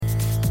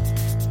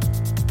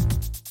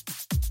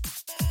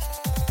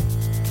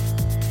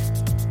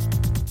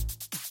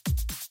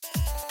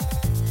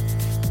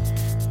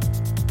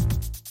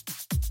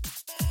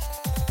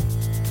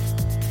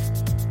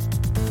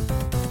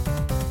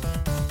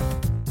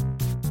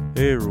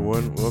Hey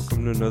everyone,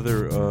 welcome to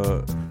another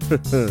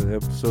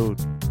episode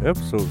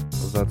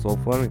of That's All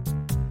Funny.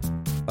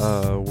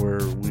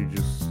 Where we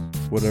just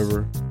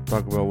whatever,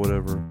 talk about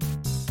whatever,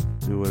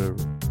 do whatever.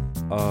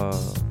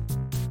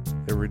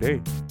 Every day.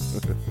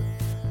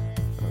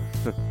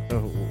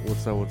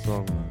 What's that one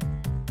song?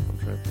 I'm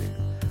trying to think.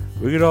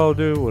 We can all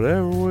do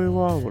whatever we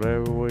want,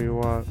 whatever we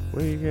want.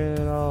 We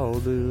can all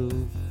do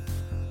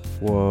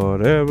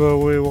whatever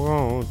we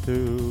want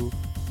to.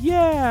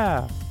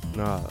 Yeah!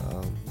 Nah,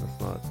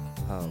 that's not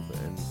how the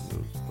end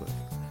goes, but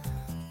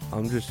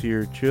I'm just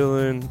here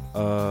chilling.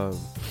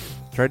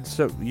 Tried to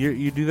set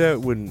you do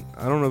that when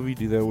I don't know if you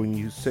do that when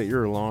you set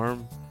your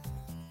alarm.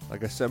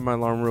 Like I set my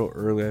alarm real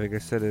early. I think I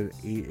set it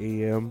at 8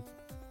 a.m.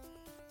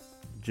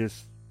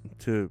 just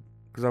because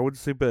I would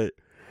sleep at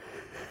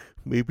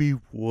maybe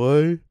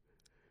 1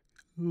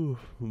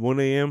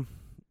 a.m.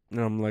 And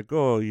I'm like,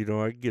 oh,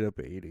 I get up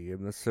at 8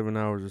 a.m. That's 7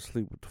 hours of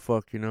sleep. What the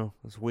fuck,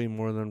 That's way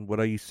more than what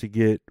I used to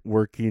get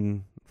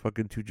working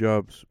fucking 2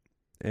 jobs.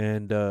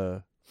 And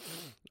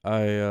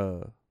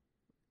I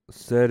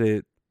set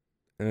it,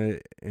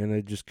 and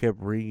it just kept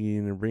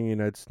ringing and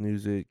ringing. I'd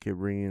snooze it, kept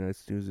ringing, I'd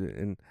snooze it,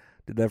 and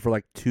did that for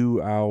like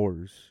 2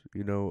 hours,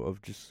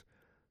 of just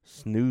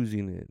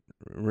snoozing it,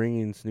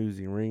 ringing,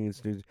 snoozing, ringing,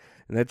 snoozing.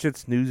 And that shit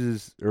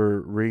snoozes or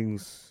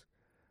rings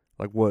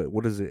like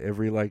what is it,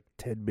 every like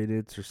 10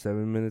 minutes or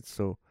 7 minutes?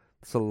 So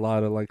it's a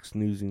lot of like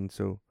snoozing.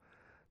 So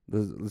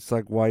it's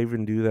like, why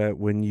even do that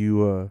when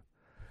you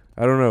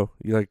I don't know,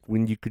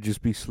 when you could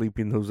just be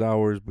sleeping those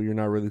hours, but you're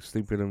not really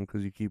sleeping them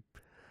because you keep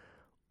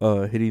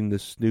hitting the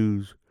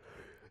snooze,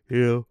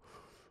 But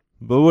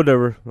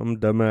whatever, I'm a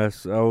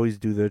dumbass. I always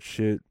do that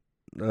shit.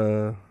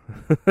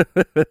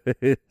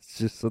 It's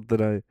just something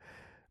I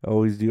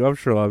always do. I'm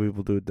sure a lot of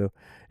people do it though.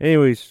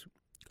 Anyways,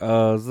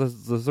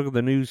 let's look at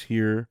the news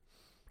here.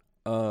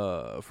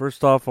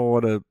 First off, I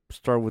want to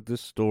start with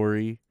this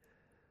story.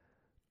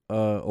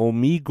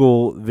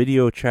 Omegle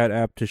video chat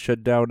app to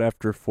shut down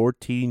after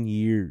 14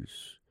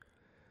 years.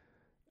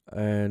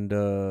 And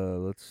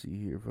let's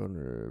see here.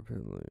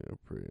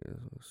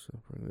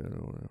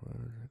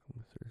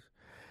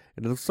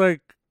 It looks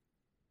like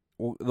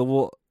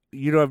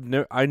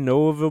I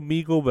know of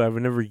Omegle, but I've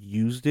never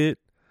used it.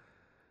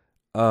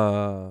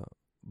 But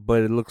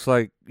it looks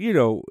like,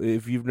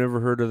 if you've never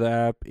heard of the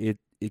app, it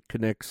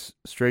connects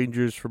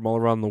strangers from all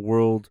around the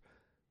world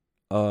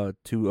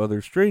to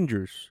other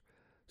strangers.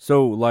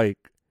 So,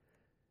 like,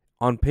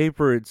 on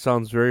paper, it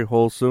sounds very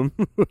wholesome.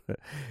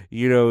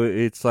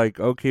 It's like,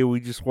 okay, we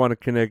just want to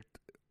connect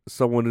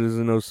someone who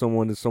doesn't know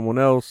someone to someone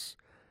else,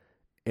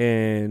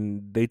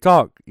 and they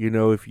talk,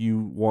 if you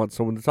want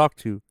someone to talk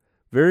to.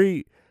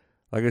 Very,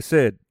 like I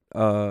said,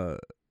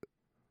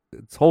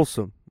 it's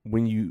wholesome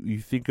when you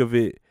think of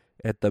it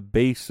at the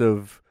base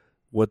of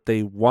what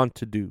they want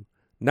to do.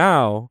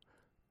 Now,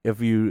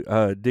 if you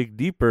dig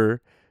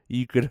deeper,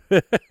 you could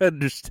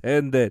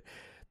understand that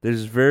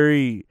there's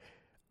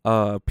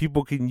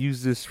people can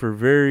use this for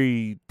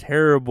very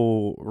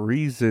terrible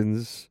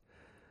reasons.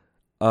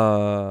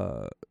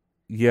 And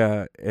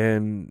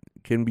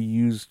can be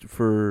used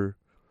for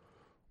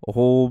a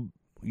whole,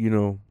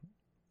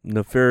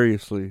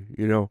 nefariously,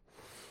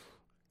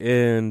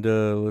 And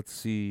let's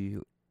see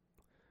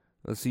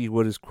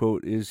what his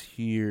quote is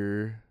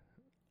here.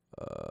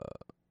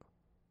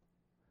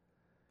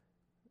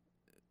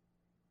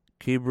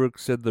 K.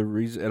 Brooks said the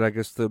reason, and I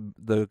guess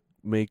the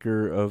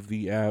maker of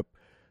the app,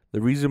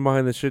 the reason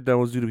behind the shutdown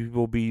was due to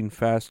people being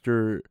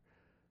faster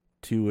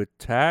to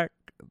attack.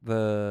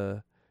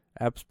 The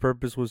app's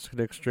purpose was to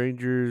connect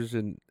strangers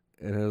and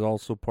has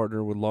also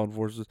partnered with law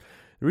enforcement.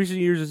 In recent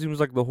years, it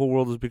seems like the whole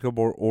world has become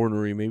more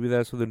ornery. Maybe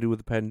that's something to do with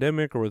the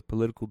pandemic or with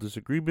political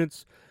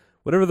disagreements.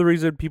 Whatever the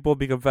reason, people have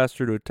become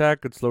faster to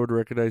attack and slower to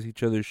recognize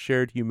each other's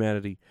shared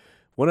humanity.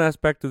 One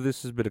aspect of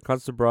this has been a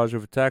constant barrage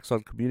of attacks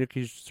on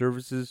communication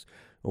services,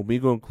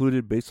 Omegle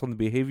included, based on the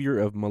behavior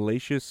of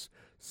malicious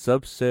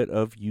subset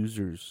of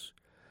users.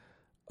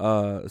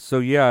 So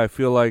yeah, I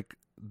feel like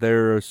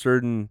there are a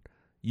certain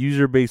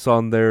user base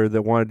on there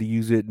that wanted to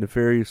use it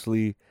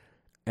nefariously,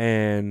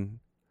 and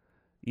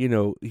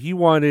he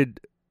wanted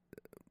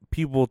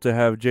people to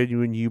have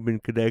genuine human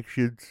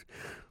connections.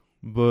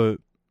 But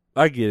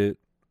I get it.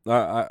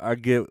 I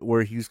get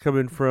where he's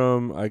coming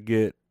from. I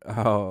get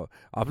how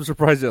I'm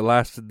surprised it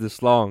lasted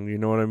this long. You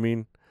know what I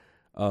mean?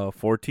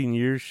 14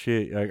 years,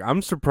 shit. Like,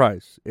 I'm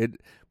surprised.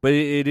 But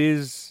it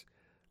is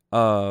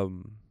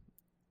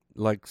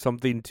like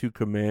something to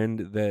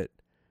commend that.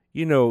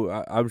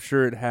 I'm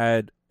sure it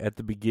had at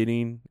the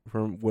beginning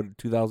from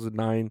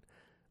 2009,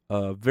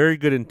 very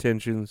good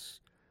intentions.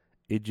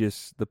 It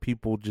just, the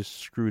people just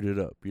screwed it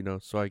up.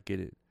 So I get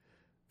it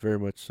very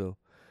much so.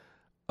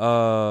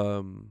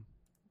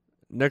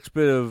 Next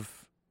bit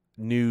of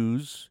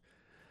news.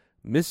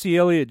 Missy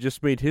Elliott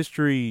just made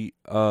history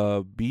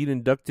being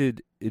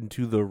inducted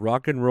into the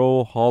Rock and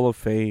Roll Hall of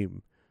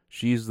Fame.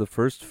 She's the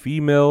first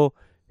female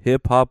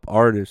hip-hop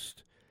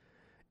artist.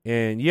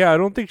 And yeah, I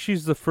don't think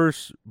she's the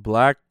first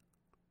black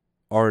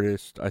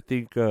artist. I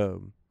think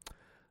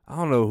I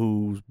don't know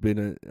who's been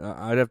in.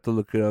 I'd have to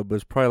look it up, but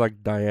it's probably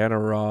like Diana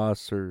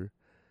Ross or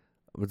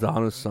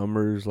Madonna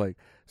Summers, like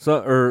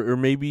so, or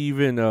maybe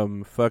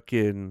even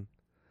fucking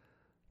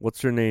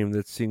what's her name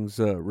that sings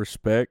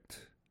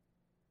Respect.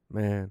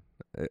 Man,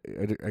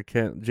 I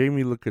can't.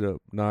 Jamie, look it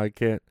up. No, I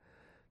can't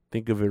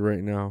think of it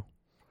right now.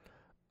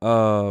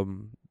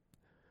 Um,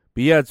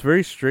 but yeah, it's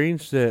very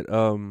strange that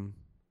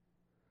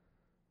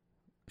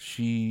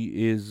she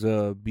is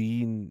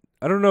being.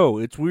 I don't know.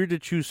 It's weird to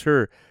choose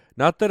her.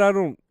 Not that I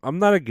don't. I'm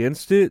not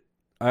against it.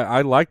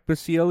 I like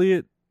Missy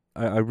Elliott.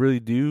 I really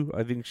do.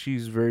 I think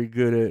she's very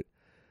good at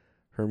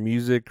her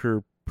music,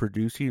 her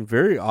producing.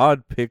 Very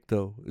odd pick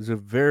though. Is a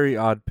very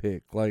odd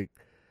pick. Like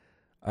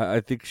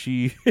I think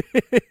she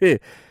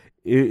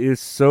is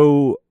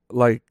so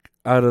like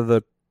out of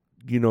the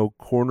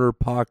corner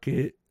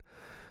pocket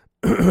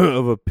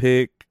of a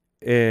pick,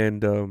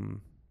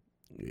 and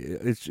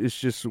it's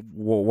just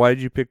why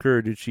did you pick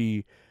her? Did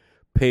she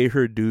pay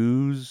her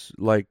dues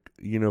like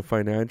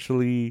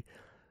financially?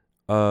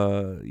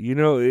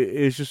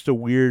 It's just a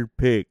weird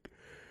pick.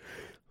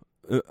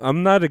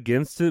 I'm not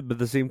against it, but at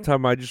the same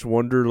time, I just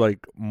wonder, like,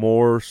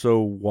 more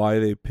so why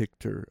they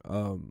picked her.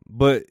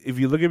 But if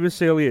you look at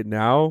Miss Elliott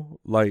now,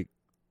 like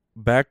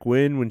back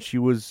when she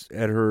was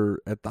at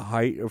the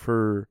height of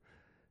her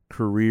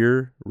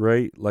career,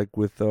 right? Like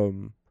with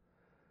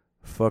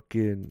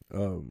fucking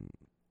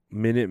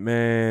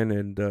Minuteman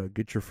and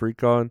Get Your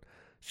Freak On,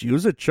 she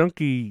was a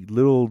chunky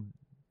little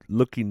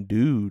looking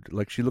dude.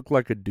 Like she looked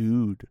like a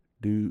dude.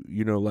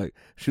 Like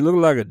she looked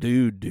like a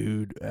dude.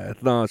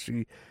 No,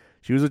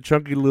 she was a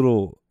chunky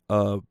little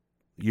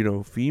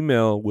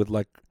female with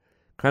like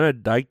kind of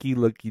dykey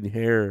looking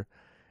hair,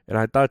 and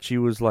I thought she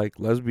was like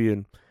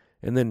lesbian.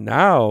 And then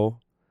now,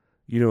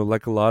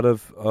 like a lot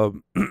of a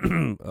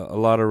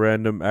lot of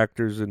random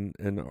actors and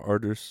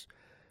artists,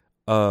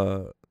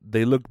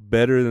 they look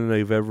better than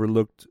they've ever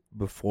looked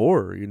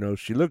before.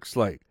 She looks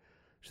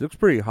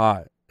pretty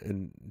hot,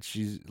 and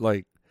she's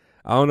like,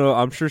 I don't know.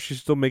 I'm sure she's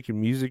still making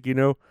music.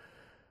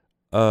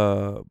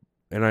 Uh,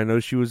 and I know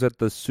she was at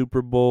the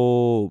Super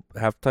Bowl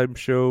halftime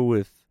show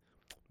with,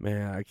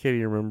 man, I can't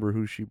even remember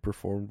who she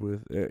performed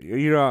with.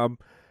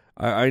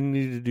 I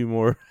need to do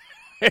more.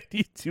 I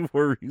need to do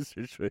more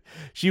research.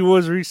 She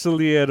was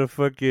recently at a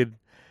fucking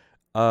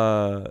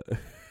uh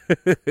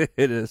at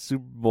a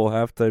Super Bowl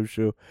halftime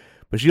show,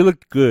 but she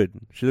looked good.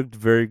 She looked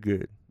very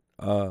good.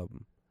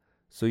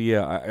 So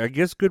yeah, I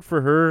guess good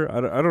for her.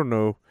 I don't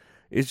know.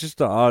 It's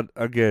just a odd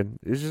again.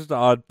 It's just an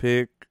odd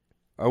pick.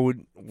 I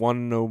would want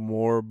to know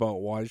more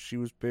about why she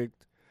was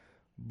picked,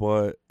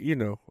 but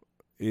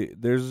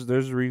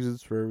there's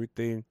reasons for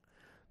everything.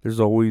 There's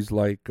always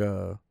like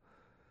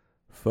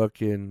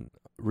fucking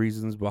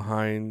reasons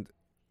behind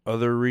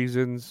other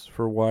reasons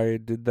for why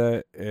it did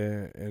that,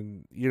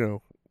 and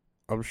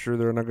I'm sure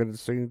they're not going to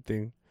say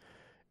anything,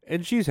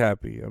 and she's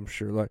happy. I'm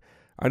sure. Like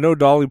I know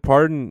Dolly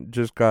Parton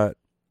just got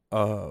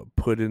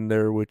put in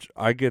there, which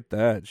I get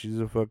that she's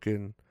a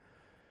fucking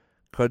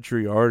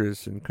country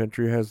artist, and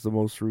country has the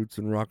most roots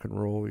in rock and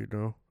roll. I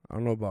don't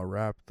know about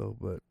rap though,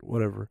 but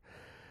whatever.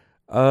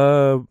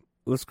 Uh,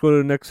 let's go to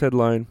the next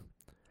headline.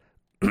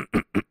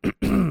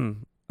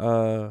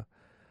 uh,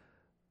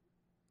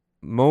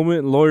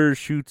 Moment lawyer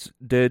shoots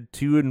dead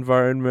two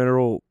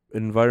environmental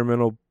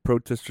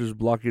protesters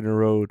blocking a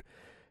road.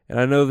 And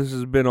I know this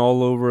has been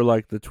all over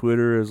like the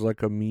Twitter as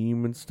like a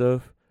meme and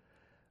stuff.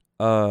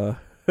 Uh,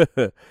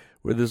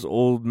 where this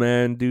old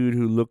man dude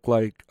who looked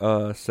like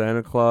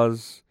Santa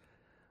Claus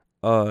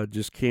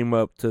just came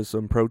up to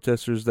some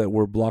protesters that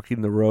were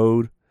blocking the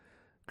road.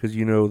 Because,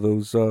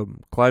 those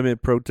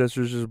climate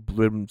protesters just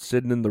been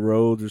sitting in the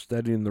roads or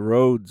standing in the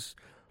roads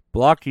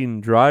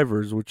blocking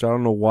drivers, which I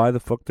don't know why the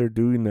fuck they're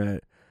doing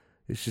that.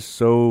 It's just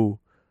so,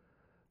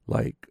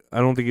 like, I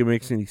don't think it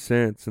makes any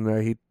sense. And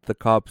I hate the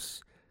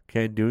cops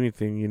can't do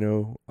anything,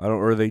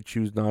 or they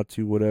choose not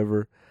to,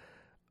 whatever.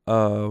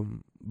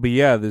 But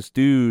yeah, this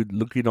dude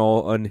looking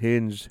all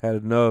unhinged had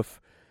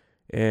enough.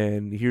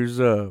 And here's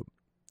some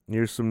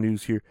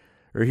news here.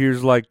 Or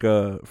here's like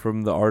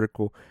from the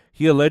article.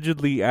 He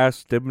allegedly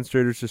asked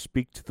demonstrators to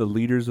speak to the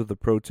leaders of the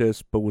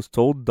protest, but was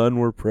told none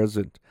were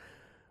present.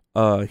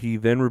 He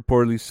then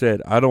reportedly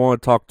said, "I don't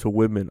want to talk to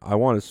women. I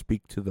want to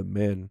speak to the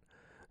men."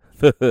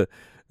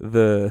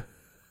 the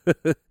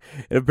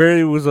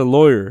apparently it was a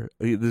lawyer.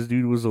 This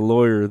dude was a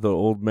lawyer. The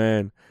old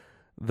man.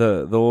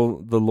 The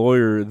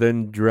lawyer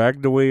then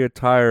dragged away a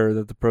tire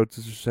that the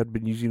protesters had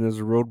been using as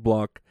a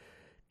roadblock,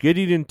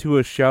 getting into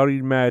a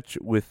shouting match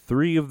with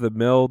three of the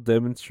male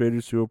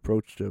demonstrators who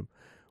approached him.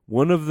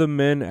 One of the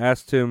men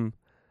asked him,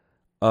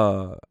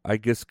 I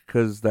guess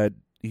because that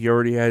he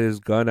already had his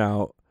gun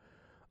out.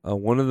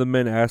 One of the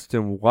men asked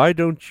him, "Why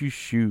don't you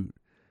shoot?"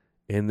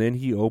 And then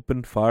he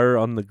opened fire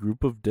on the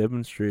group of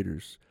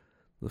demonstrators.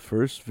 The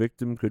first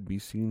victim could be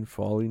seen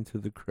falling to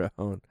the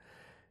ground.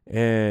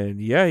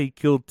 And yeah, he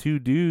killed two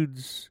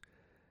dudes.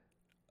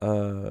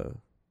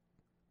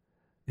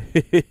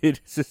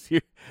 It says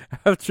here,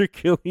 after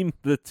killing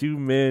the two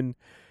men,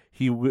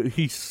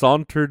 he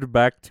sauntered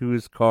back to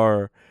his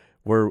car,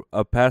 where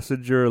a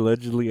passenger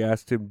allegedly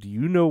asked him, "Do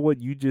you know what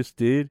you just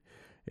did?"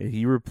 And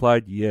he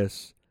replied,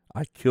 "Yes,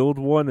 I killed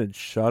one and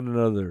shot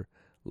another.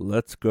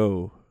 Let's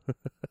go."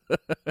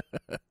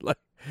 Like,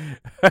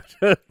 I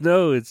don't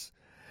know. It's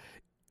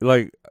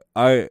like,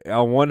 I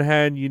on one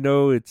hand,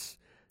 it's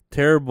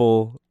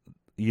terrible,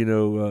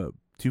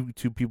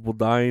 two people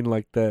dying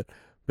like that.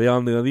 But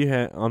on the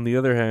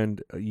other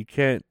hand, you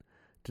can't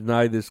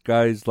deny this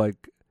guy's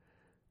like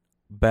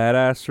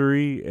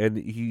badassery, and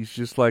he's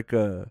just like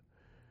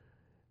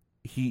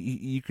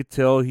you could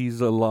tell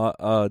he's a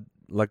lot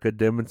like a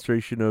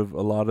demonstration of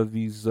a lot of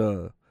these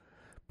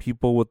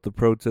people with the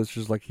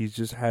protesters. Like, he's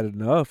just had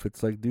enough.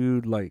 It's like,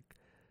 dude, like,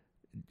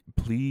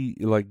 please,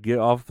 like, get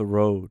off the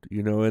road,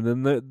 and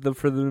then the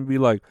for them to be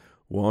like,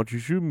 why don't you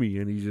shoot me?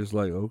 And he's just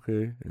like,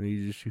 okay, and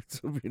he just shoots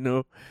him,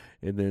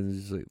 and then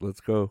he's like, let's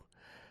go.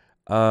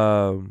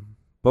 But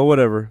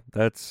whatever,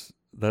 that's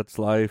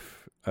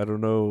life. I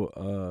don't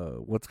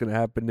know what's gonna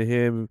happen to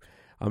him.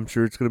 I'm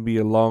sure it's gonna be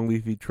a long,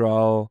 lengthy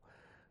trial,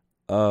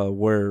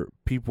 where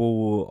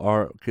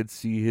people could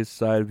see his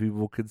side,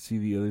 people could see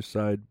the other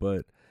side.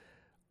 But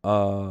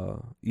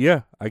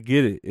yeah, I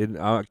get it, and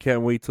I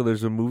can't wait till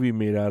there's a movie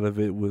made out of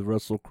it with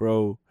Russell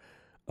Crowe,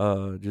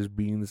 just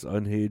being this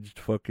unhinged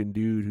fucking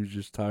dude who's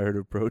just tired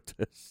of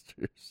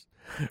protesters.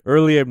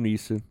 Early Liam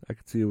Neeson, I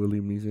could see it with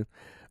Liam Neeson.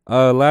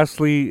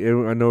 Lastly,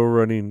 I know we're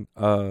running.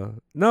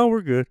 No,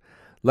 we're good.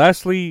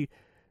 Lastly,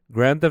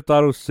 Grand Theft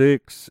Auto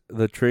 6,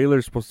 the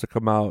trailer's supposed to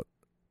come out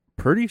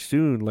pretty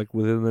soon, like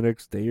within the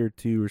next day or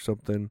two or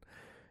something.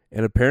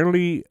 And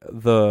apparently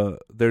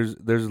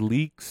there's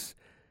leaks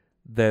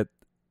that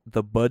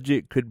the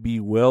budget could be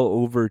well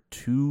over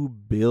 $2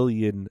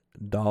 billion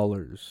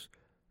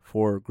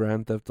for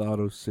Grand Theft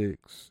Auto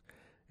 6.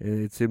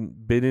 And it's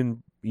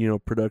been in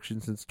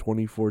production since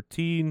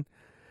 2014.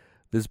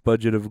 This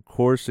budget, of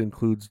course,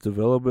 includes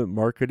development,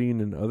 marketing,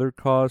 and other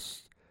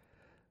costs.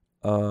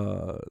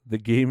 The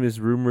game is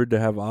rumored to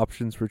have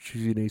options for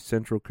choosing a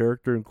central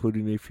character,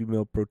 including a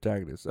female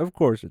protagonist. Of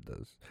course it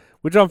does,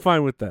 which I'm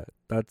fine with that.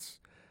 It's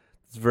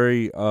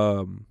very,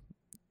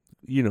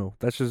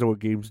 that's just what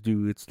games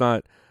do. It's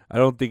not, I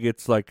don't think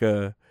it's like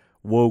a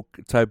woke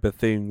type of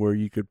thing where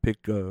you could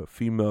pick a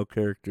female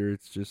character.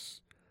 It's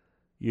just,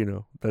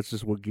 that's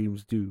just what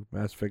games do.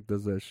 Mass Effect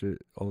does that shit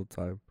all the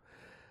time.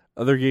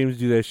 Other games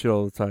do that shit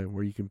all the time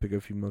where you can pick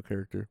a female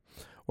character.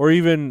 Or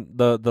even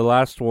the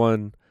last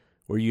one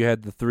where you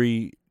had the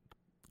 3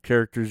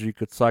 characters you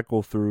could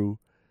cycle through.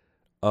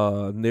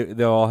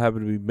 They all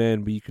happen to be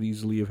men, but you could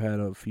easily have had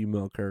a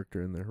female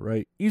character in there,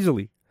 right?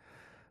 Easily.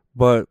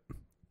 But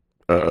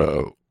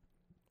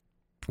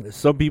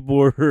some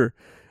people are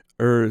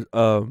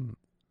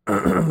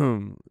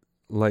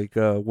like,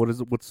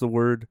 what's the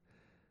word?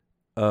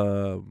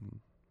 Rumoring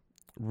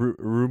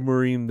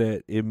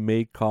that it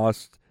may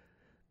cost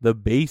the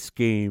base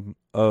game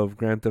of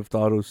Grand Theft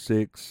Auto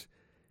 6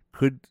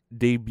 could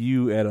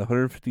debut at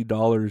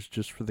 $150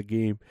 just for the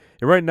game.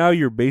 And right now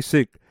your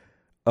basic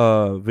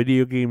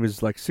video game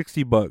is like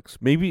 $60.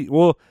 Maybe,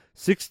 well,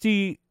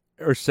 60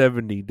 or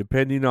 70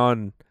 depending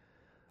on,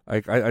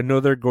 like, I know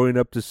they're going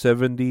up to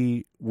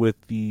 70 with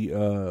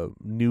the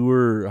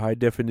newer high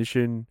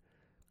definition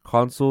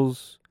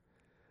consoles.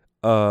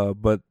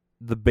 But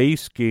the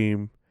base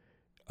game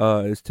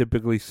is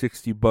typically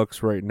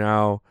 $60 right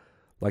now.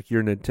 Like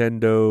your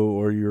Nintendo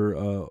or your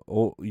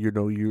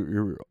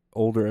your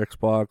older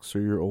Xbox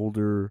or your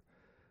older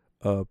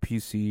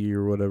PC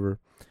or whatever.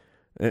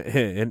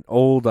 And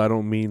old, I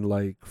don't mean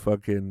like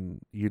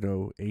fucking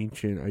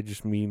ancient. I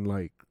just mean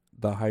like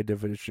the high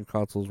definition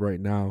consoles right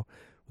now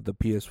with the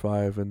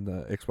PS5 and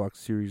the Xbox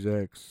Series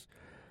X.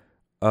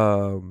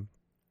 But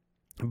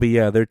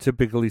yeah, they're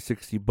typically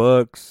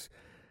 $60.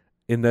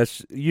 And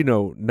that's,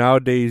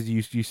 nowadays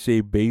you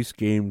say base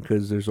game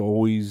because there's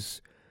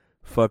always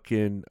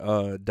fucking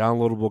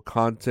downloadable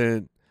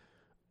content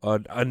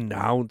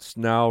announced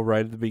now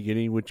right at the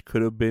beginning, which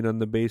could have been on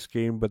the base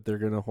game, but they're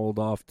gonna hold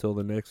off till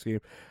the next game.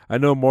 I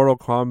know Mortal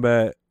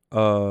Kombat,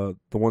 the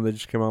one that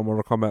just came out,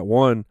 Mortal Kombat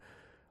 1,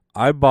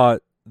 I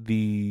bought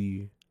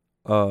the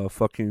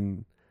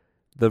fucking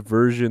the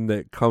version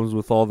that comes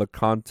with all the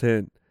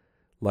content,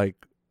 like,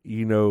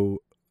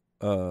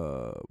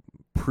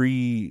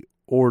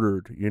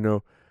 pre-ordered,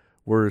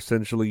 where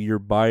essentially you're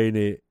buying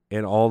it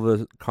and all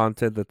the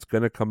content that's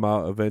going to come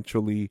out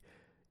eventually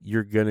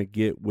you're going to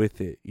get with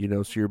it,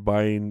 so you're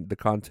buying the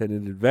content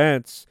in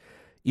advance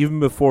even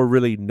before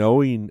really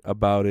knowing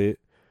about it.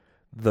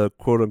 The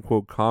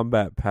quote-unquote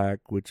combat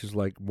pack, which is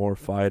like more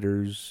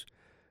fighters,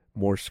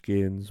 more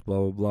skins, blah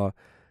blah blah.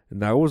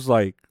 And that was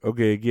like,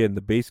 okay, again,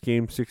 the base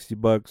game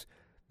 $60.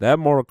 That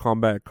Mortal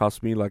Kombat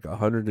cost me like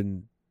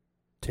 $110,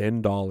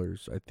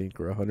 I think,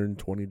 or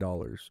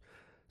 $120.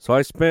 So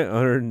I spent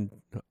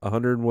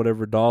 100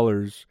 whatever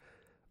dollars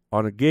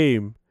on a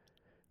game,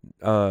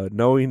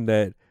 knowing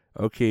that,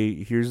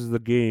 okay, here's the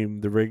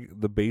game,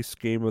 the base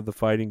game of the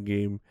fighting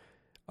game,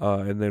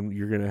 and then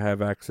you're gonna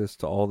have access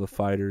to all the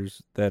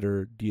fighters that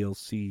are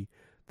DLC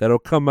that'll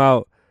come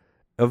out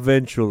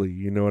eventually.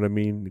 You know what I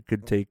mean? It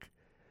could take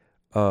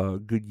a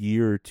good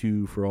year or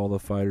two for all the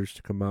fighters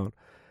to come out.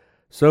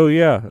 So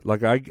yeah,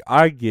 like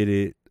I get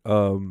it.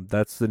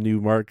 That's the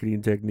new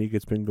marketing technique.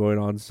 It's been going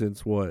on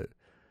since what?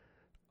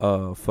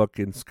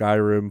 Fucking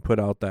Skyrim put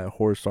out that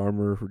horse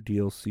armor for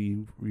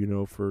DLC,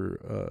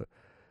 for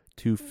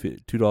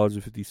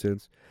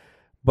 $2.50.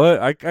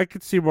 But I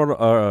could see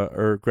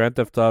or Grand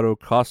Theft Auto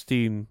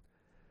costing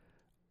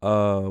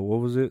what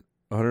was it?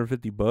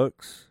 $150.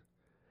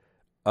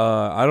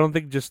 I don't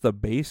think just the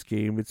base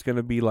game. It's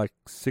gonna be like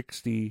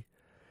 60,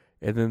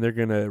 and then they're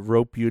gonna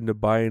rope you into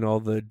buying all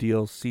the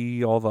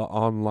DLC, all the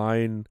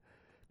online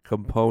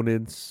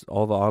components,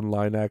 all the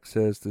online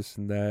access, this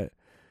and that,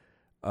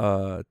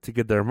 to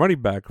get their money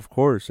back, of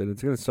course. And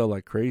it's gonna sell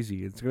like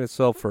crazy. It's gonna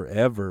sell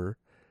forever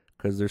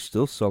because they're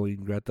still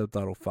selling Grand Theft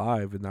Auto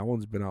 5, and that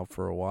one's been out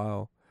for a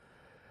while.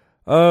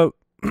 But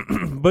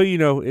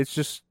it's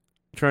just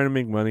trying to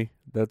make money.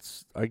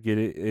 I get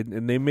it,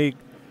 and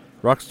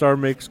Rockstar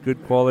makes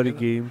good quality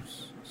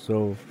games.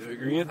 So,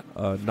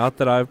 not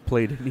that I've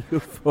played any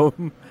of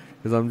them,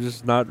 because I'm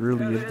just not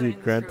really into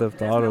Grand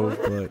Theft Auto,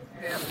 but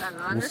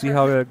we'll see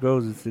how that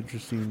goes. It's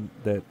interesting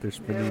that they're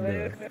spending,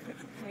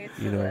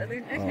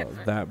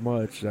 that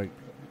much. Like,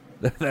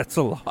 that's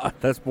a lot.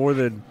 That's more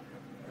than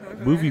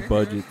movie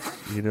budgets,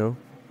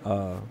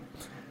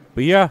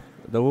 But yeah,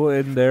 we'll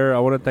end there. I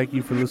want to thank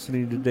you for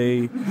listening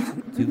today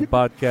to the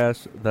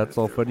podcast. That's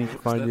All Funny. You can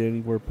find it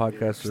anywhere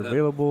podcasts are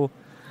available.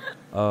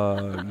 You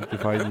can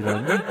find it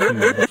on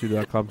YouTube,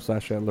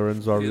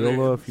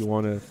 youtube.com/@LorenzoAriola if you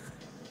want to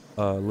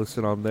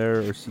listen on there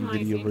or see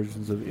video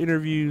versions of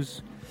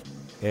interviews.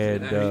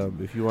 And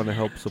if you want to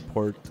help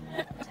support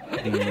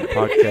the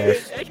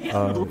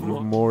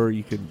podcast more,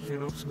 you can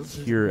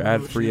hear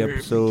ad-free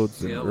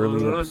episodes and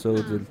early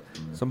episodes and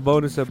some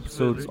bonus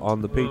episodes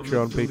on the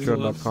Patreon,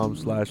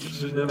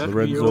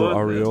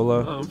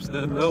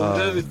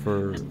 patreon.com/LorenzoAriola.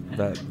 For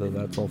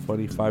that's all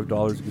funny.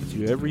 $5 gets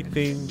you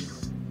everything.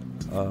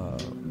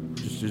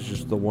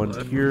 Just the one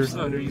tier.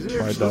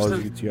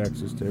 $5 gets you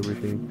access to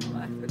everything.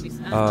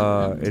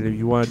 And if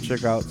you want to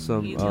check out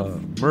some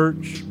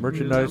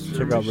merchandise,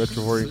 check out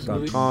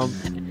retrohorror.com.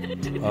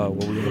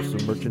 Where we have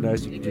some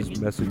merchandise. You can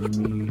just message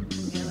me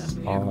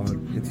on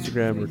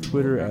Instagram or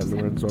Twitter at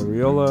Lorenzo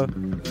Ariola.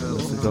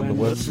 Message on the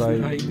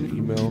website,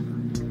 email.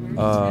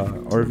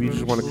 Or if you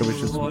just want to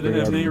commission some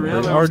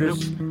great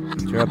artists,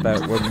 check out that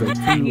website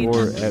too,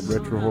 or at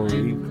Retro Horror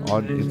Inc.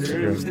 on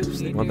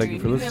Instagram. Well, thank you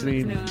for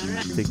listening.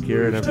 Take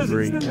care and have a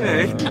great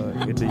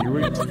end of your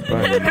week.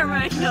 Bye.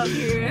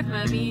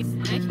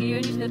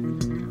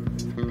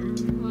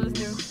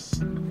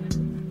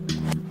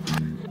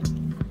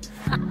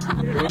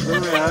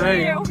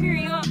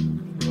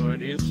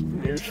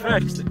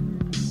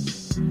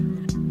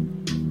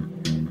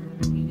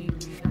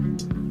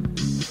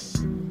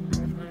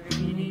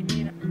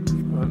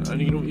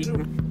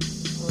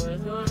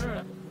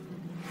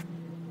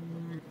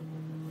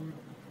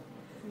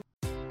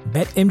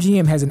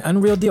 BetMGM has an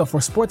unreal deal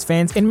for sports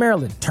fans in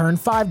Maryland. Turn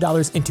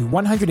 $5 into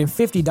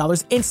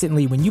 $150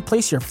 instantly when you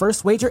place your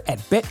first wager at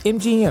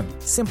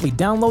BetMGM. Simply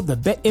download the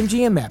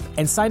BetMGM app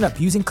and sign up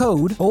using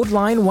code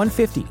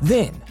OldLine150.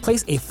 Then,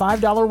 place a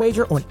 $5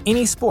 wager on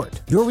any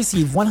sport. You'll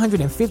receive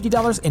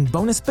 $150 in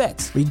bonus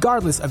bets,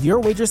 regardless of your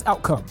wager's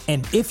outcome.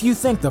 And if you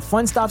think the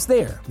fun stops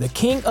there, the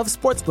king of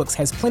sportsbooks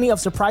has plenty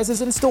of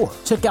surprises in store.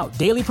 Check out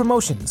daily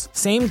promotions,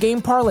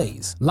 same-game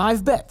parlays,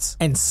 live bets,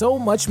 and so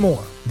much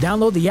more.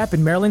 Download the app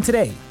in Maryland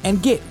today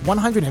and get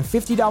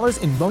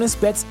 $150 in bonus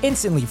bets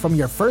instantly from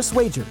your first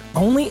wager.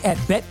 Only at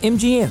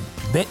BetMGM.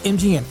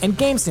 BetMGM and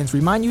GameSense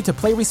remind you to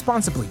play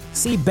responsibly.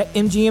 See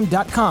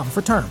BetMGM.com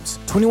for terms.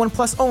 21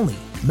 plus only.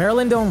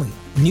 Maryland only.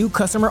 New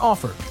customer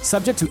offer.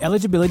 Subject to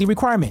eligibility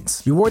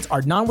requirements. Rewards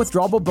are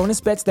non-withdrawable bonus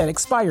bets that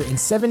expire in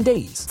 7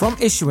 days. From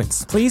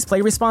issuance, please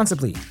play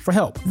responsibly. For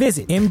help,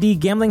 visit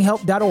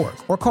mdgamblinghelp.org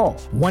or call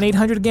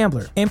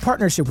 1-800-GAMBLER in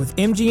partnership with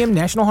MGM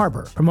National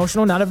Harbor.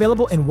 Promotional not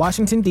available in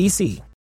Washington, D.C.